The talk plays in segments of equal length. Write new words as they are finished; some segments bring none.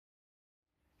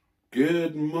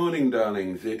Good morning,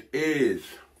 darlings. It is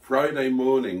Friday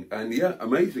morning, and yeah,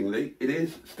 amazingly, it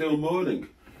is still morning,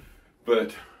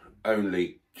 but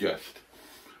only just.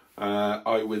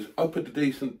 I was up at a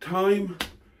decent time.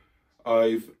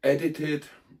 I've edited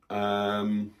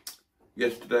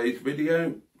yesterday's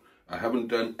video. I haven't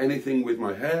done anything with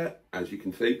my hair, as you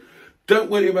can see. Don't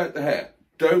worry about the hair.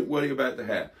 Don't worry about the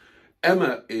hair.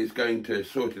 Emma is going to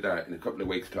sort it out in a couple of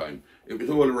weeks' time. It was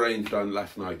all arranged on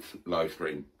last night's live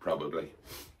stream, probably.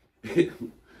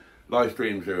 Live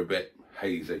streams are a bit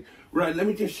hazy. Right, let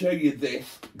me just show you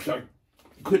this, because I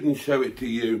couldn't show it to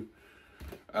you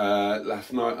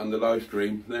last night on the live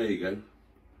stream. There you go.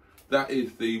 That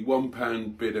is the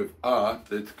 £1 bit of art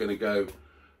that's going to go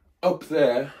up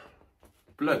there.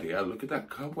 Bloody hell, look at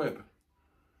that cobweb.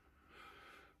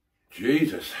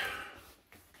 Jesus.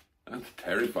 That's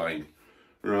terrifying.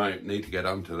 Right, need to get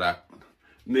onto that.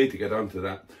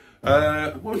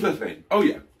 What was I saying? Oh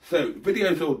yeah, so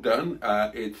video's all done.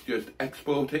 It's just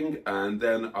exporting and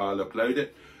then I'll upload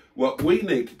it. What we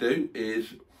need to do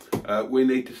is we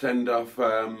need to send off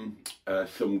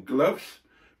some gloves.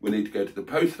 We need to go to the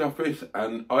post office,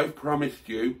 and I've promised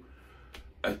you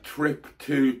a trip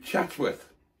to Chatsworth.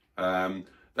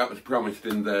 That was promised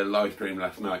in the live stream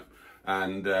last night,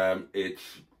 and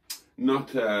it's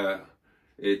not an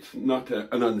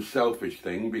unselfish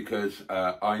thing, because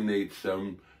I need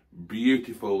some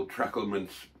beautiful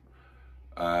Trackleman's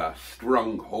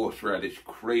strong horseradish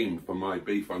cream for my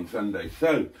beef on Sunday.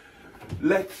 So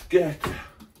let's get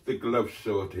the gloves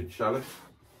sorted, shall us?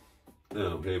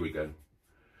 Oh, here we go.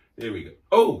 Here we go.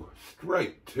 Oh,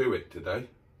 straight to it today.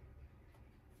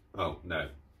 Oh, no,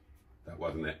 that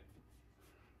wasn't it.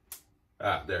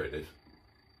 Ah, there it is.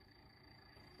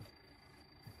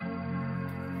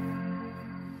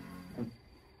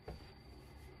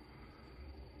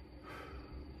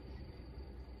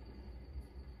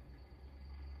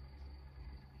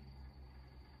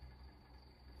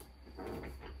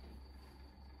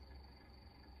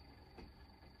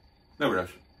 No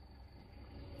rush.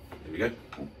 Here we go.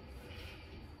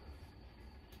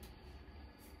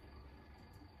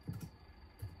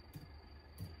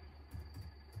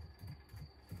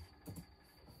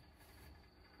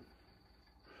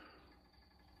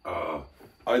 Oh,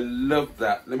 I love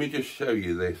that. Let me just show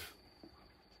you this.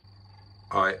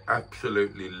 I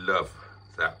absolutely love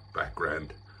that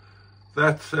background.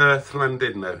 That's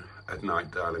Llandudno at night,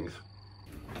 darlings.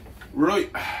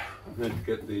 Right, let's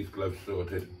get these gloves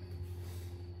sorted.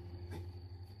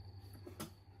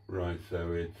 Right,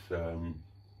 so it's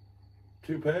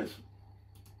 2 pairs.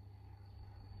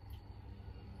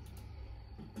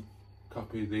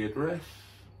 Copy the address.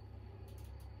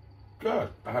 God,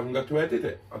 I haven't got to edit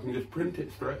it. I can just print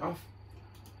it straight off.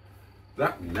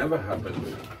 That never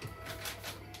happens.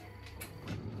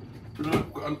 Right,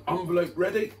 I've got an envelope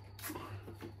ready.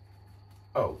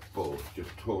 Oh, balls,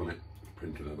 just torn it.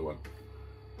 Print another one.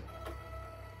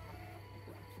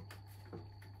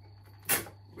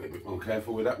 Be a bit more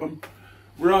careful with that one.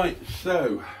 Right,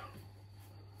 so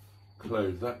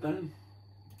close that down.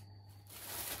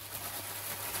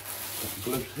 Got the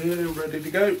gloves here, ready to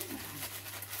go.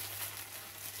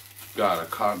 God,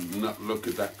 I can't not look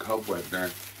at that cobweb now.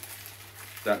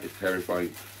 That is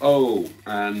terrifying. Oh,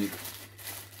 and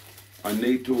I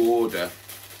need to order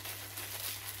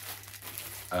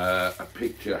a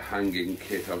picture hanging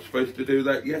kit. I was supposed to do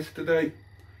that yesterday.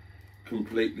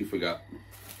 Completely forgot.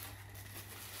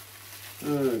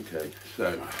 Okay,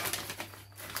 so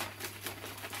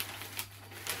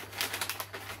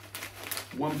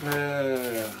one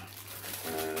pair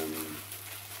and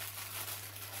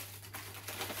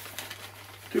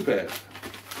 2 pairs.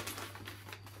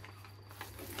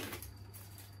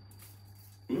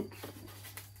 Oops.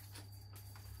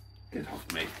 Get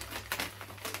off me.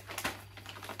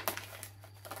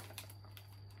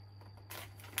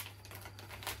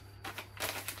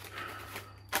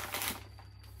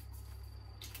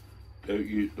 Don't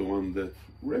use the one that's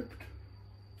ripped.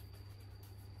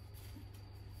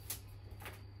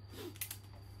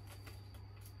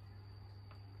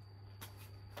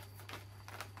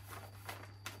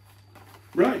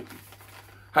 Right,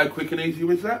 how quick and easy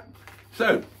was that?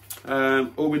 So,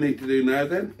 all we need to do now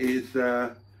then is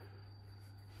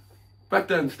back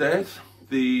downstairs.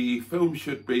 The film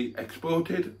should be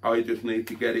exported. I just need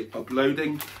to get it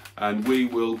uploading, and we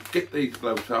will get these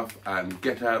gloves off and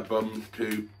get our bums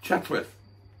to Chatsworth.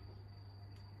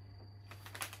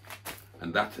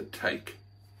 And that's a take.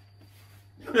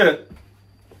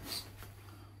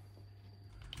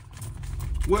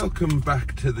 Welcome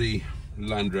back to the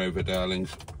Land Rover,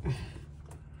 darlings.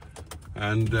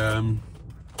 And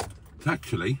it's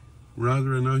actually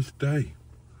rather a nice day.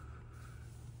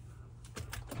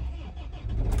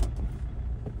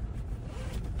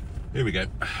 Here we go.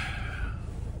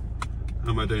 How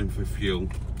am I doing for fuel?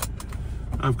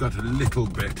 I've got a little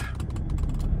bit.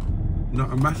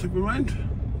 Not a massive amount,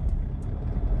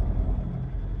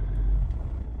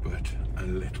 but a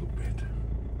little bit.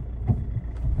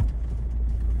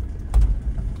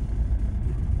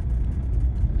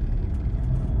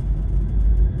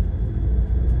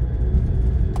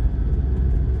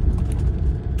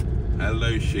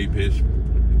 Hello, sheepies.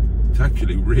 It's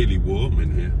actually really warm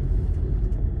in here.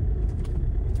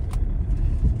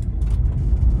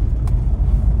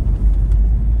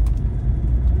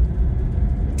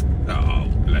 Oh,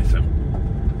 bless him.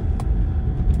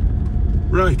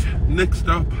 Right, next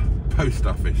stop, post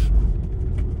office.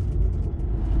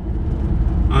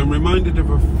 I'm reminded of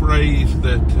a phrase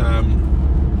that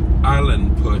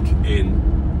Alan put in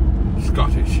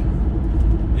Scottish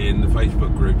in the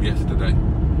Facebook group yesterday.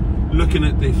 Looking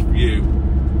at this view,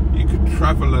 you could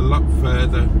travel a lot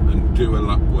further and do a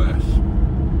lot worse.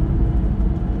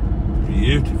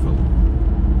 Beautiful.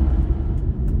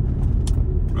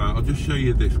 Right, I'll just show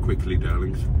you this quickly,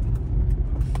 darlings.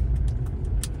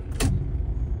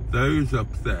 Those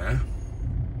up there,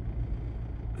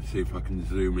 let's see if I can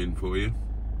zoom in for you.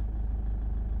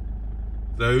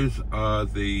 Those are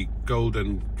the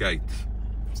Golden Gates.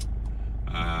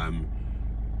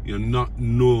 You're not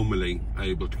normally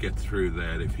able to get through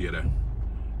there if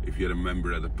you're a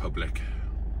member of the public.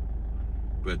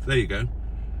 But there you go.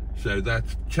 So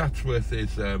that's Chatsworth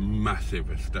is a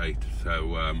massive estate.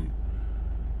 So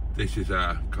this is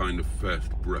our kind of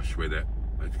first brush with it.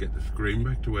 Let's get the screen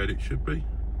back to where it should be.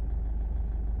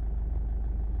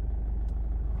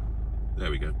 There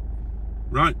we go.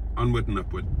 Right, onward and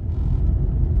upward.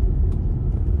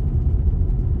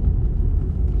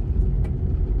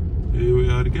 Here we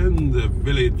are again, the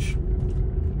village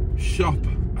shop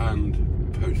and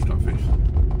post office.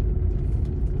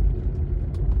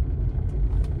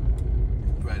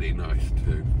 Very nice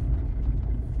too.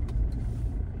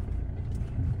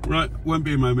 Right, won't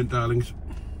be a moment, darlings.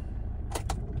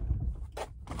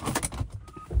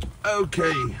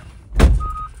 Okay,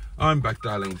 I'm back,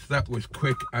 darlings. That was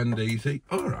quick and easy.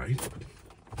 All right,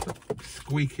 stop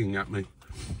squeaking at me.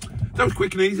 That was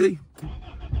quick and easy.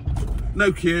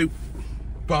 No queue,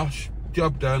 bosh,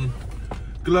 job done,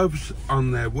 gloves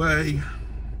on their way,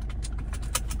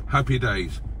 happy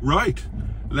days. Right,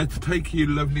 let's take you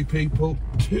lovely people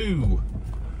to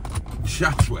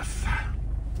Chatsworth.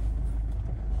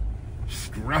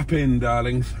 Strap in,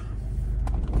 darlings.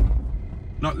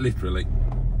 Not literally,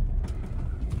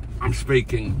 I'm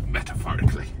speaking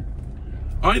metaphorically.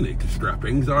 I need to strap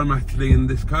in because I'm actually in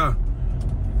this car.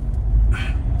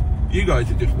 You guys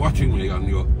are just watching me on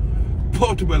your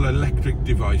portable electric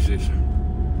devices.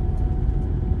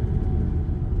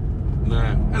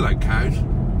 Now, hello cows.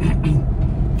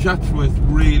 Chatsworth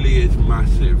really is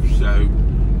massive, so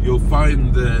you'll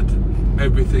find that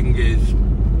everything is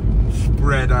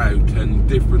spread out and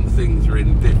different things are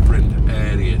in different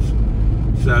areas.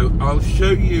 So I'll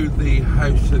show you the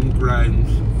house and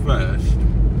grounds first,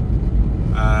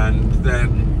 and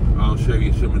then I'll show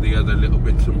you some of the other little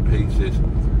bits and pieces.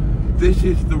 This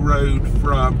is the road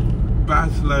from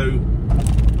Baslow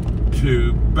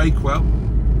to Bakewell,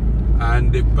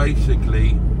 and it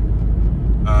basically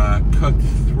cuts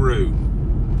through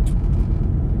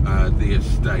the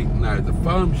estate. Now the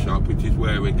farm shop, which is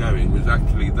where we're going, was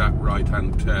actually that right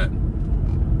hand turn,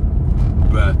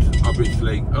 but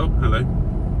obviously, oh hello,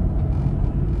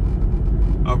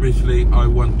 obviously I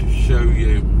want to show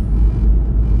you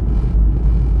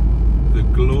the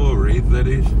glory that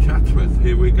is Chatsworth.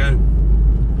 Here we go.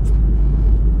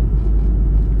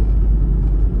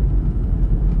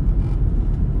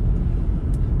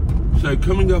 So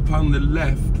coming up on the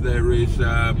left, there is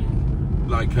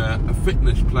like a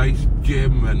fitness place,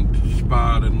 gym and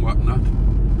spa and whatnot.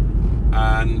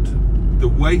 And the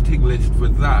waiting list for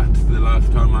that, the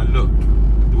last time I looked,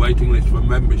 the waiting list for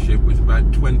membership was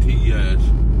about 20 years.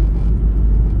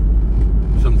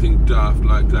 Something daft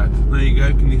like that. There you go,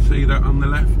 can you see that on the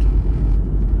left?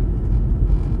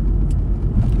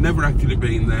 Never actually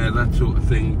been there, that sort of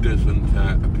thing doesn't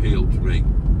appeal to me.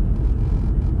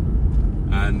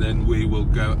 And then we will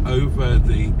go over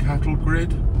the cattle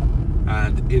grid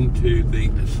and into the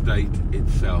estate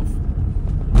itself.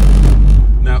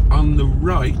 Now on the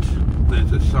right,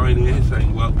 there's a sign here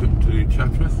saying welcome to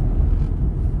Chatsworth.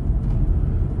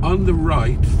 On the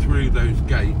right, through those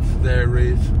gates, there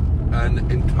is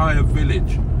an entire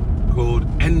village called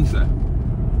Enza,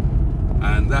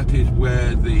 and that is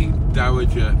where the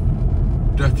Dowager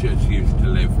Duchess used to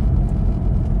live.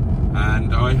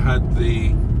 And I had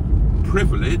the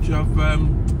privilege of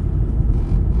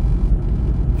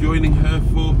joining her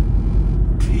for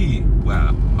tea.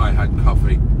 Well, I had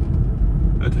coffee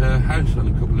at her house on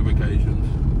a couple of occasions.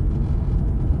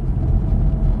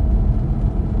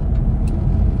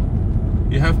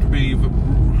 You have to be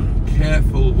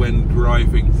careful when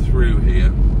driving through here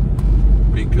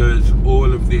because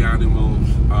all of the animals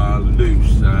are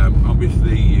loose.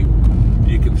 Obviously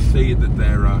you can see that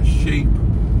there are sheep,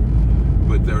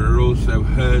 but there are also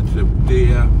herds of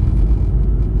deer,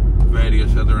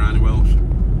 various other animals.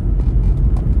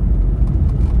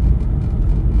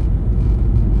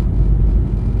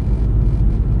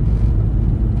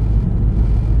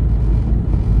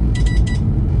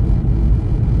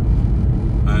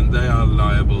 And they are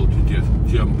liable to just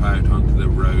jump out onto the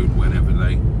road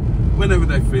whenever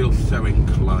they feel so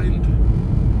inclined.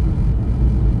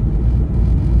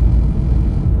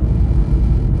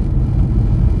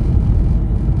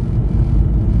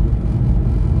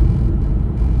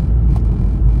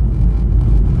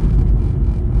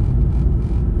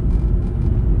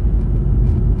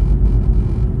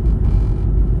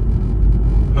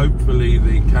 Hopefully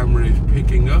the camera is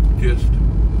picking up just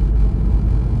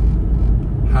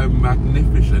how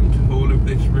magnificent all of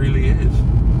this really is.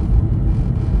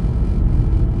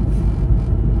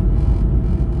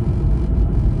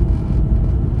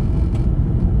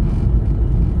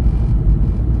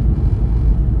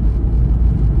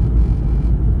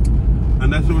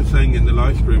 And as I was saying in the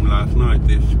live stream last night,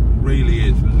 this really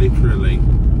is literally,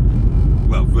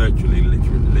 well, virtually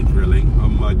literally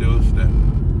on my doorstep.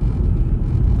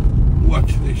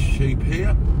 Watch this sheep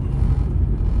here.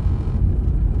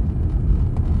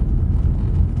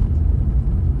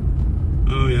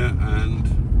 Oh yeah, and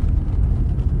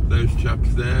those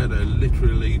chaps there, they're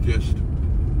literally just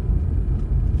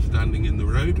standing in the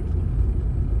road.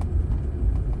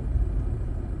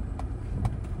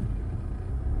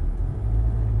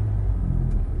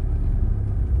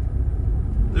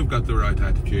 They've got the right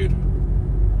attitude.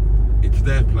 It's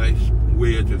their place,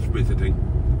 we're just visiting.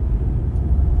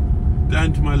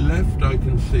 Down to my left I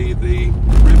can see the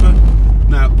river.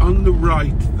 Now on the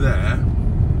right there,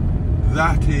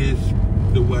 that is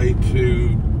the way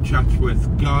to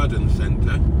Chatsworth Garden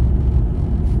Centre,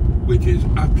 which is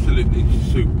absolutely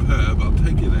superb. I'll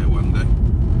take you there one day.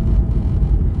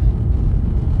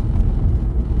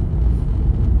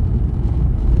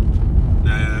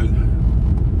 Now,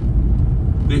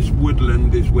 this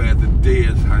woodland is where the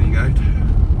deers hang out.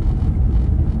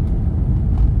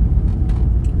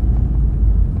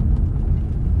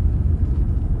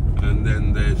 And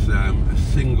then there's a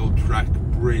single track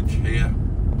bridge here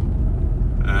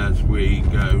as we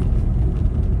go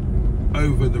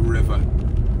over the river.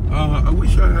 I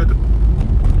wish I had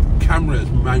cameras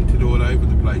mounted all over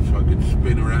the place so I could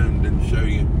spin around and show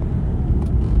you.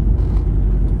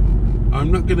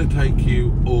 I'm not going to take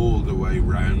you all the way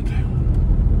round.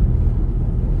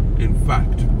 In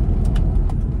fact,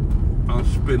 I'll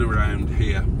spin around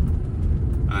here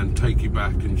and take you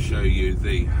back and show you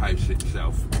the house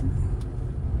itself.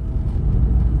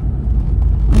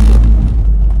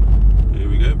 Here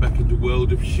we go, back into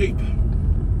World of Sheep.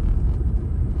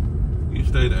 You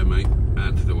stay there, mate,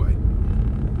 out of the way.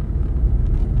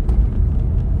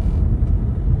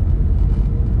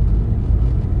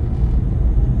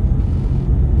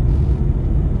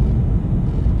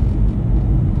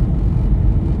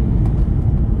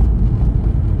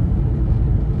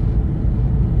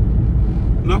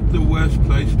 Not the worst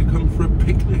place to come for a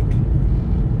picnic.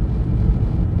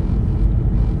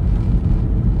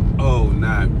 Oh,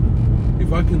 now,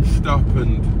 if I can stop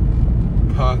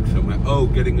and park somewhere. Oh,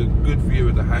 getting a good view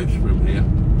of the house from here.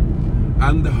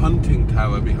 And the hunting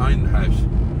tower behind the house.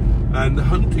 And the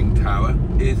hunting tower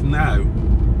is now,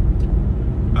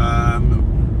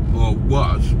 or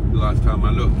was, last time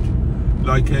I looked,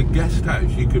 like a guest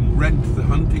house. You can rent the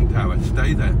hunting tower,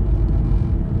 stay there.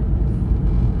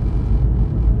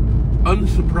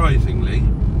 Unsurprisingly,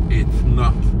 it's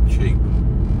not cheap.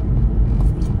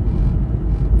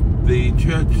 The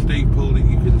church steeple that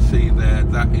you can see there,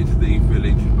 that is the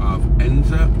village of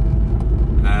Enza,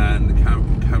 and the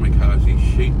kamikaze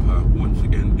sheep are once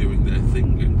again doing their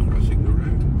thing and crossing the road.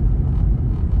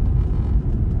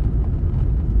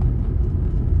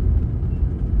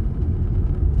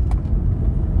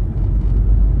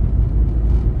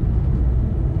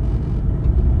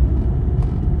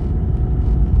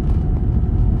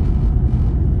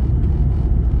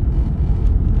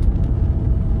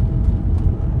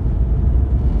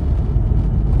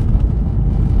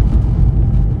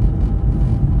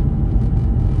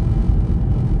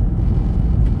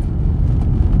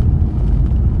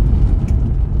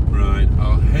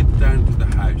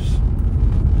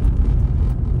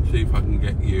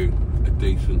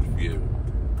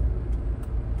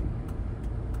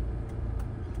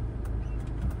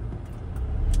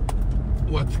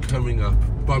 what's coming up.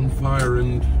 Bonfire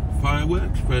and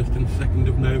fireworks, 1st and 2nd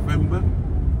of November.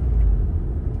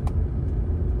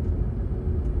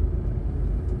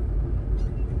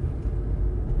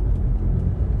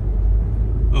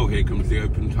 Oh, here comes the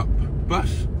open top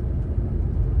bus.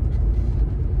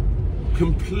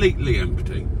 Completely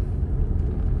empty.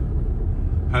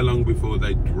 How long before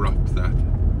they drop that?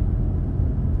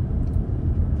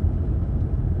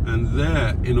 And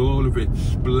there, in all of its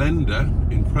splendour,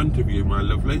 in front of you, my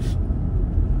lovelies,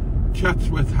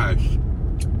 Chatsworth House,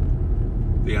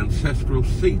 the ancestral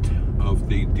seat of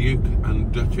the Duke and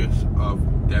Duchess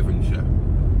of Devonshire.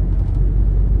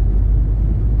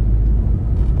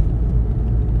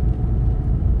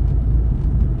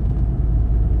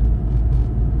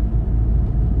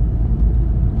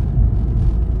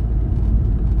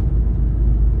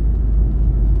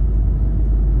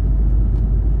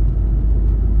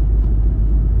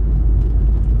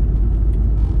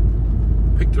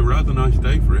 Picked a rather nice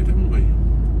day for it, haven't we?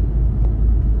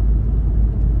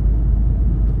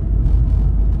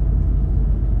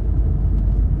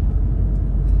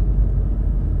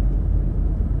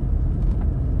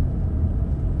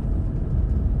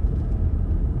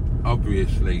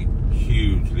 Obviously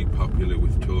hugely popular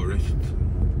with tourists.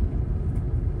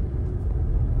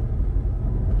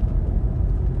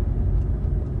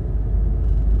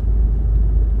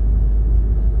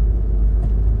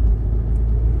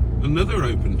 Another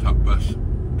open top bus.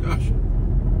 Gosh.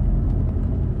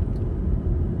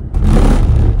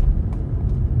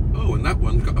 Oh, and that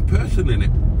one's got a person in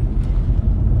it.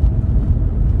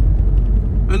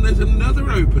 And there's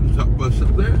another open top bus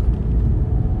up there.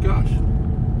 Gosh.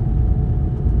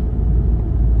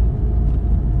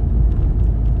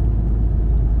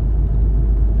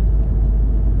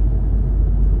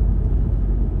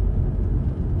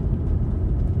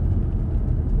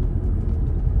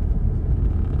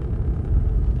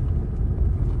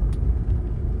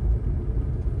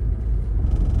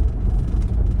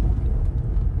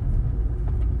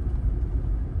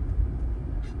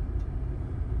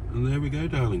 And there we go,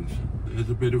 darlings. There's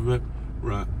a bit of a...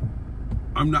 Right.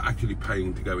 I'm not actually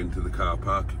paying to go into the car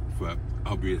park for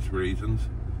obvious reasons.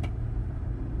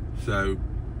 So...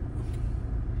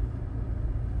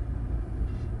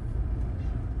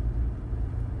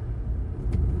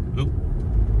 Oh,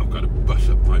 I've got a bus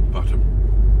up my bottom.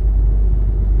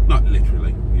 Not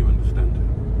literally, you understand.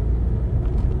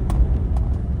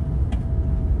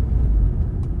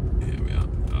 Here we are.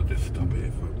 I'll just stop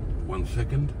here for 1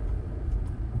 second.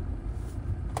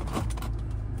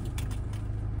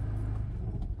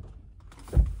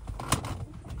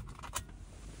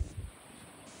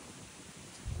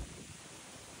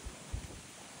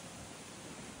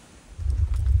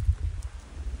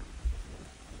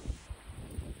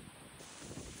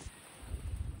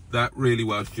 That really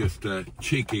was just a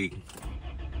cheeky,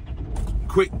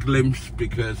 quick glimpse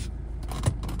because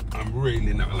I'm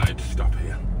really not allowed to stop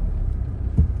here.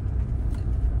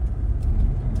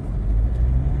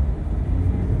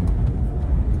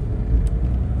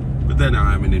 But then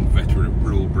I am an inveterate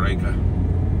rule breaker.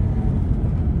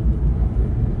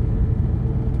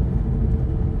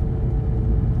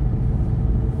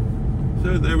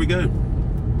 So there we go.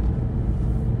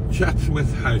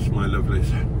 Chatsworth House, my lovelies.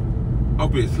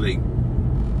 Obviously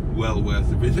well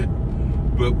worth a visit,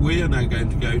 but we are now going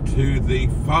to go to the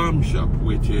farm shop,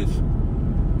 which is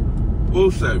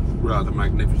also rather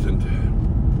magnificent.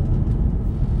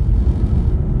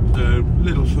 A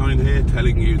little sign here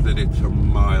telling you that it's a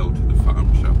mile to the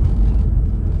farm shop.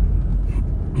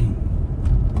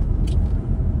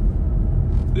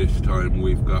 This time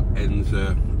we've got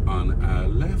Enza on our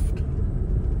left.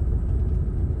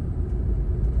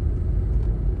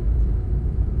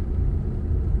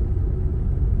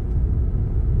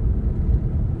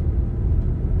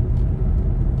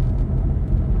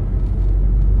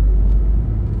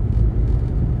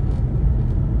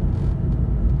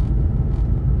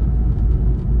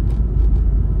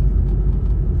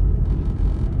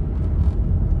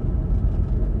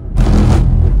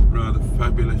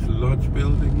 Fabulous lodge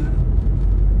building there.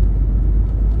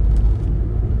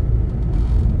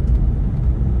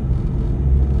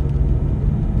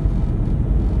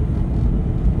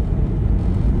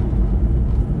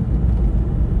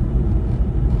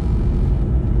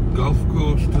 Golf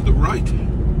course to the right.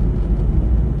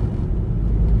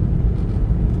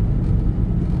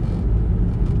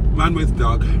 Man with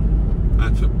dog.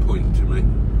 That's a point to me.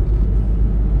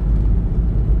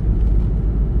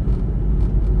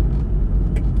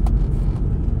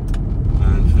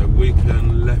 We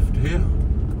can left here.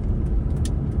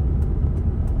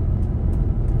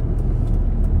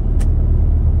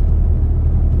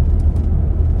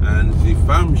 And the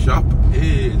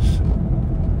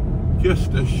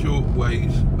just a short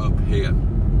ways up here.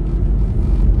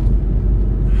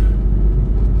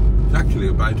 It's actually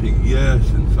about a year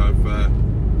since I've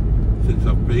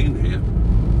been here,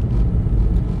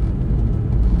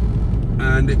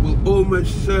 and it will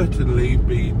almost certainly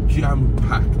be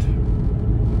jam-packed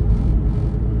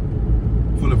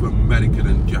full of American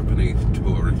and Japanese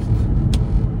tourists.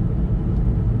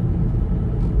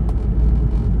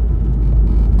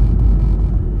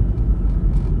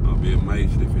 I'll be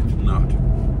amazed if it's not.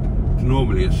 It's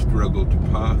normally a struggle to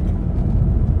park.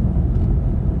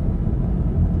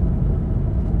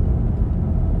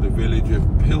 The village of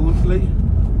Pilsley,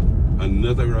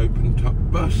 another open-top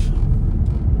bus.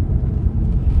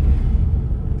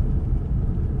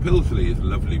 Pilsley is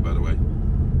lovely, by the way.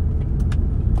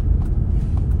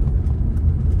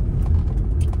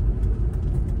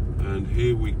 And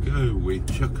here we go, we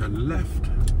chuck a left.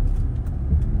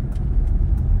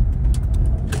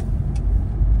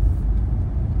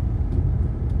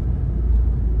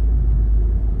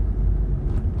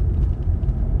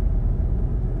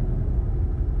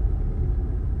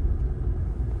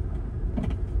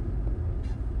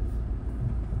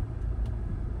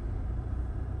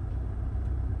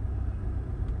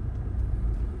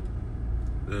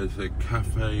 There's a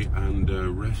cafe and a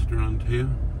restaurant here.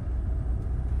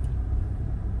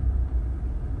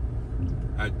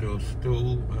 Outdoor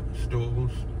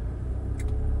stalls.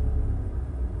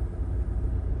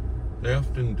 They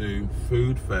often do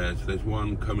food fairs. There's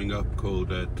one coming up called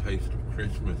Taste of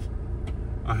Christmas.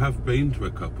 I have been to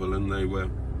a couple and they were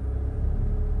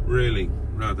really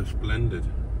rather splendid.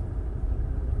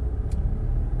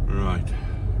 Right,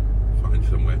 find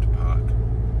somewhere to park.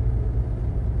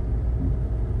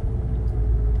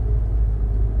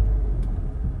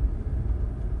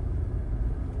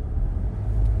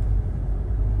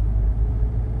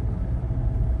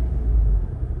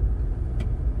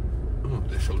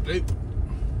 This'll do.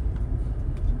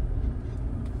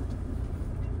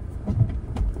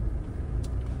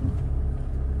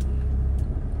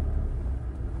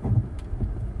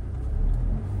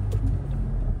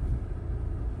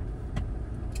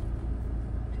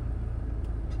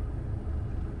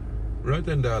 Right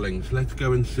then, darlings, let's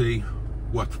go and see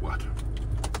what's what.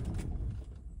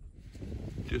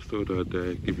 Just thought I'd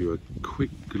give you a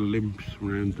quick glimpse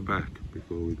around the back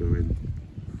before we go in.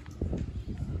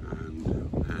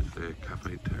 There's the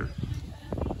cafe terrace.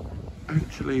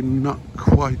 Actually not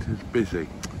quite as busy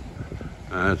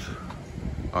as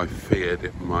I feared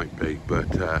it might be,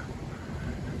 but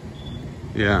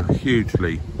yeah,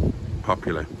 hugely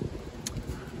popular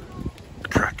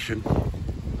attraction.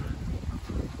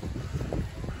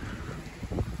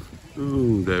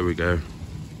 Oh, there we go.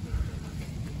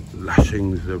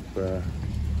 Lashings of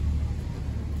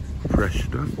fresh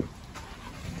stuff.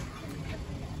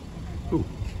 Ooh.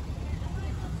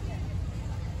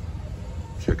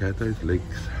 Check out those leeks.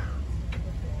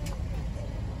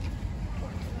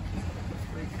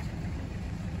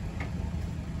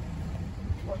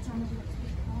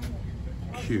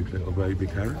 Cute little baby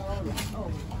carrots.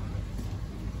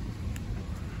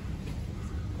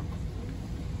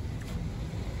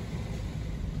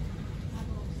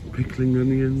 Pickling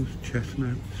onions,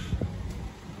 chestnuts.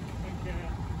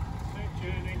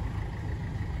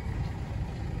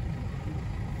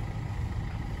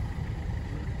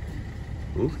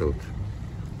 All sorts.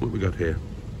 What have we got here?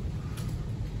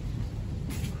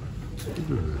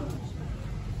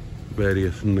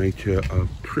 Various nature of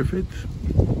triffids.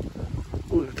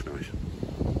 Oh, that's nice.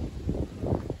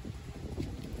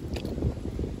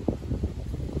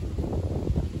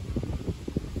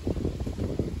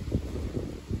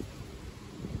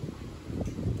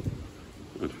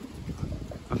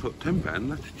 I thought £10,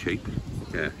 that's cheap.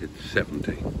 Yeah, it's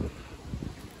 70.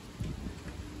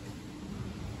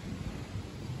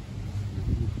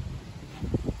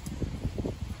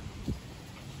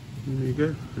 There you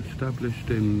go, established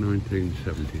in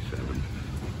 1977.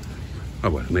 I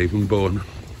wasn't even born.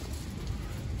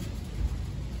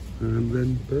 And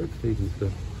then bird feed and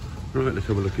stuff. Right, let's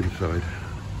have a look inside.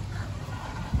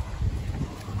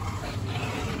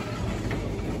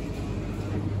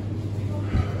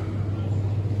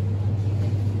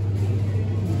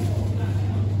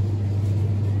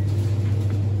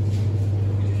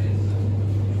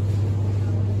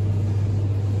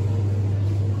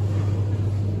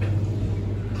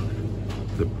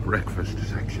 The breakfast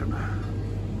section.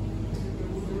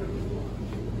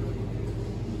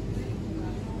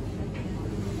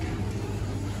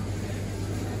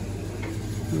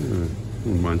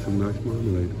 Wouldn't mind some nice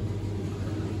marmalade.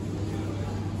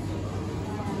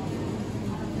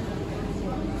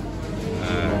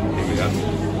 Here we are.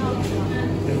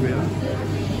 Here we are.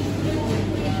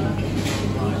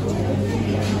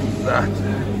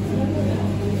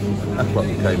 That's what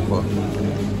we came for.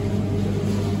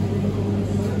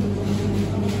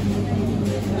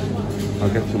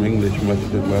 I'll get some English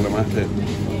mustard while I'm at it.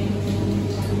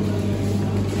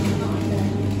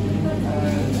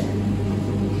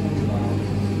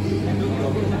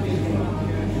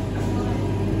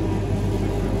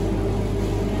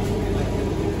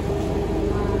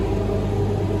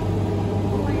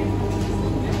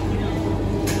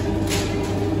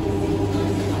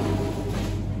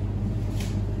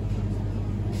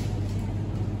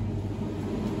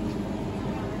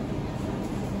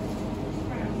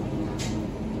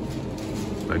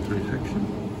 Bakery section.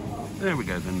 There we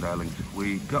go then, darlings.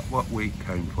 We got what we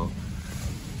came for.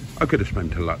 I could have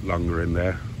spent a lot longer in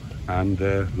there and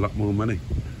a lot more money.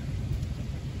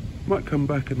 Might come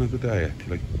back another day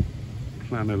actually.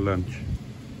 Plan a lunch.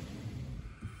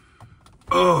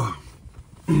 Oh,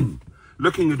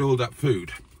 looking at all that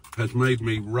food has made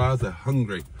me rather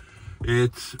hungry.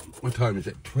 It's, what time is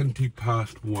it?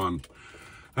 1:20.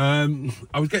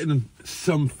 I was getting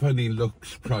some funny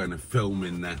looks trying to film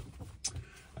in there.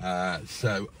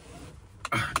 So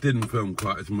I didn't film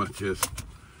quite as much as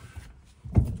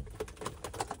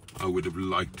I would have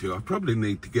liked to. I probably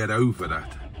need to get over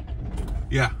that.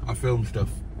 Yeah, I film stuff.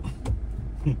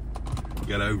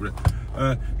 Get over it.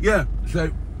 Yeah,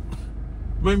 so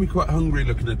made me quite hungry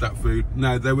looking at that food.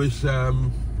 Now there was a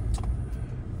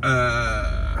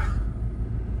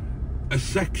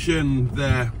section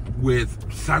there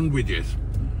with sandwiches,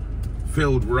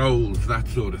 filled rolls, that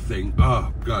sort of thing.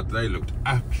 Oh God, they looked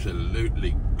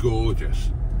absolutely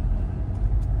gorgeous.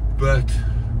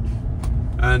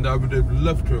 And I would have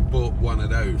loved to have bought one of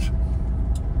those.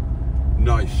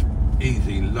 Nice,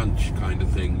 easy lunch kind of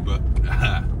thing, but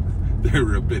they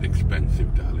were a bit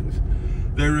expensive, darlings.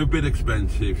 They were a bit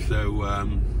expensive, so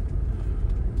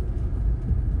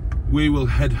we will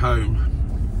head home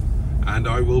and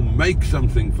I will make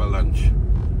something for lunch.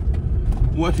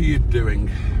 What are you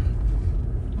doing?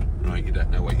 Right, you don't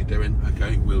know what you're doing.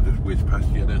 Okay, we'll just whiz past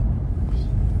you then.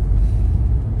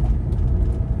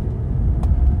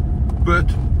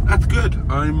 But that's good.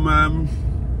 I'm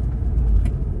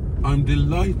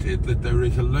delighted that there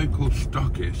is a local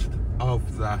stockist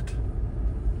of that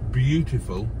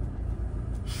beautiful,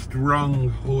 strong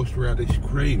horseradish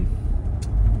cream.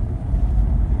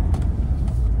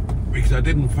 Because I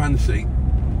didn't fancy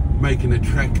making a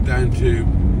trek down to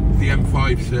the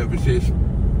M5 services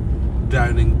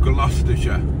down in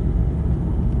Gloucestershire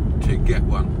to get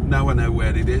one. Now I know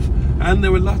where it is. And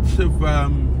there were lots of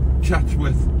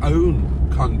Chatsworth own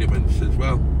condiments as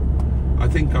well. I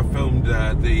think I filmed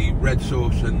the red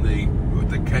sauce and the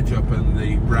ketchup and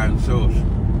the brown sauce.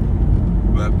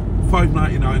 But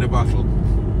 $5.99 a bottle.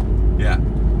 Yeah,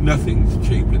 nothing's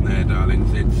cheap in there,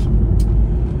 darlings.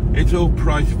 It's all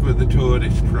priced for the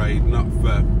tourist trade, not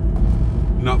for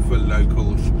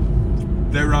locals.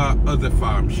 There are other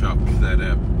farm shops that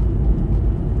are,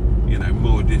 you know,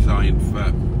 more designed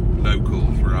for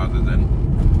locals rather than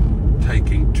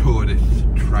taking tourists'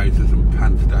 trousers and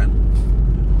pants down.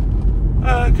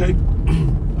 Okay.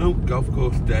 Oh, golf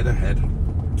course dead ahead.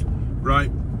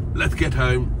 Right, let's get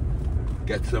home,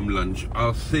 get some lunch.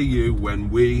 I'll see you when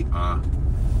we are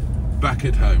back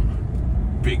at home.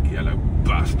 Big yellow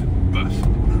bastard bus.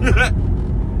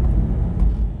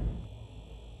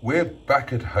 We're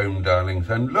back at home, darlings,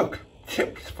 and look,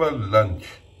 chips for lunch.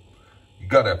 You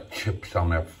gotta have chips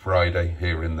on a Friday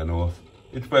here in the north.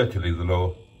 It's virtually the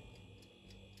law.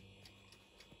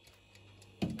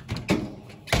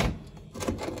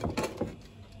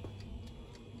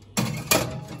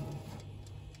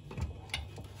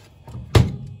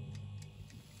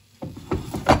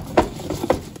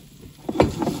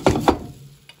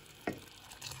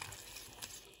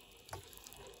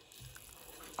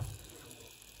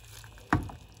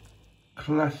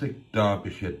 Classic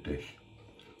Derbyshire dish,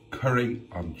 curry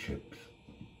on chips.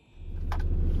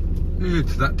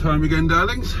 It's that time again,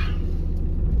 darlings.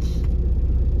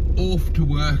 Off to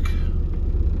work.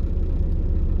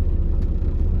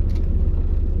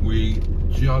 We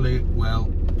jolly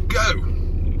well go.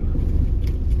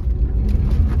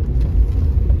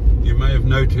 You may have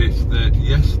noticed that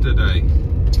yesterday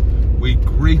we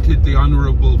greeted the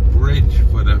Honourable Bridge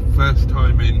for the first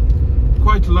time in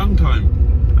quite a long time.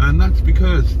 And that's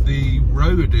because the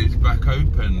road is back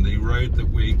open. The road that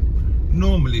we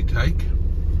normally take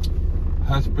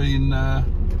has been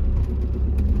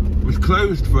was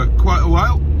closed for quite a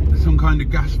while, some kind of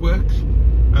gasworks,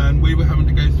 and we were having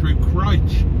to go through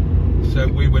Crouch, so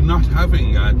we were not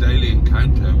having a daily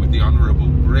encounter with the Honourable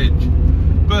Bridge.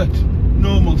 But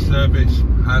normal service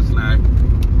has now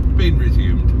been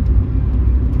resumed.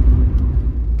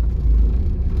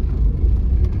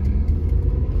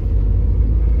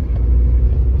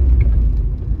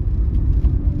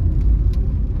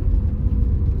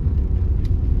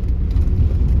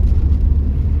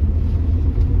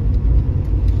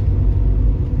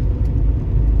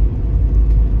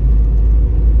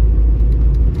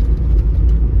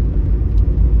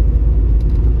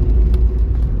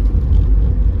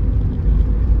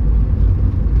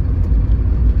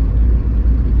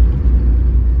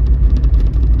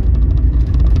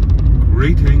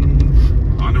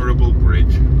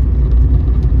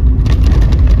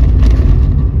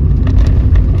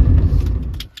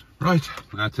 Right,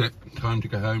 that's it. Time to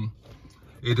go home.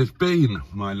 It has been,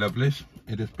 my lovelies,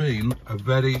 it has been a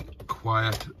very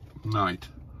quiet night.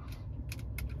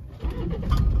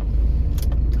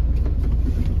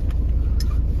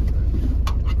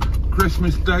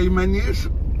 Christmas Day menus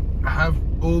have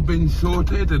all been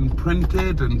sorted and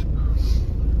printed, and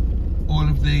all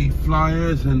of the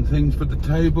flyers and things for the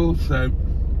table, so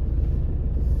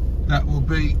that will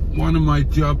be one of my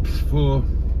jobs for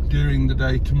during the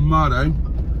day tomorrow.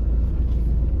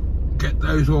 Get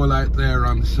those all out there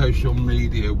on social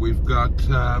media. We've got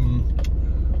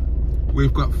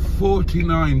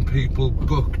 49 people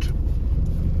booked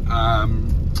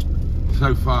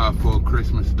so far for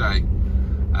Christmas Day,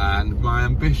 and my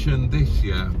ambition this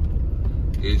year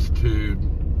is to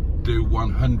do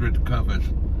 100 covers.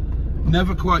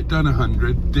 Never quite done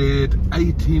 100, did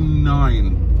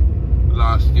 89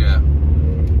 last year,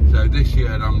 so this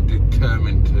year I'm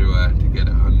determined to get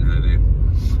 100 in.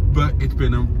 But it's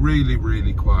been a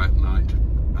really quiet night.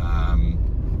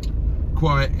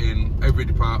 Quiet in every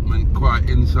department, quiet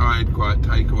inside, quiet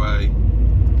takeaway.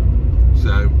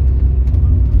 So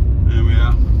there we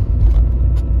are.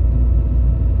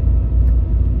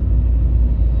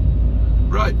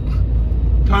 Right,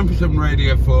 time for some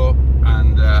Radio 4,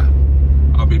 and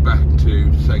I'll be back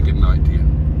to say goodnight to you.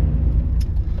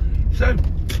 So,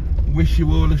 wish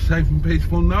you all a safe and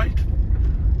peaceful night,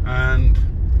 and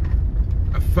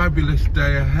a fabulous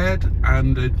day ahead,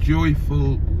 and a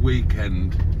joyful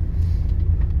weekend.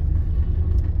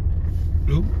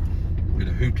 Oh, bit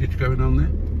of hootage going on there.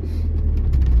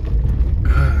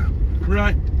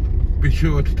 Right, be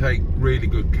sure to take really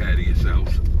good care of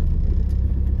yourselves.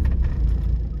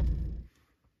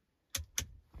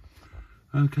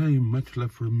 Okay, much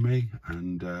love from me,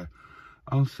 and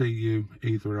I'll see you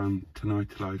either on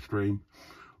tonight's live stream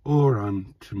or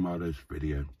on tomorrow's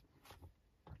video.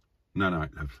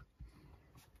 Night, loves.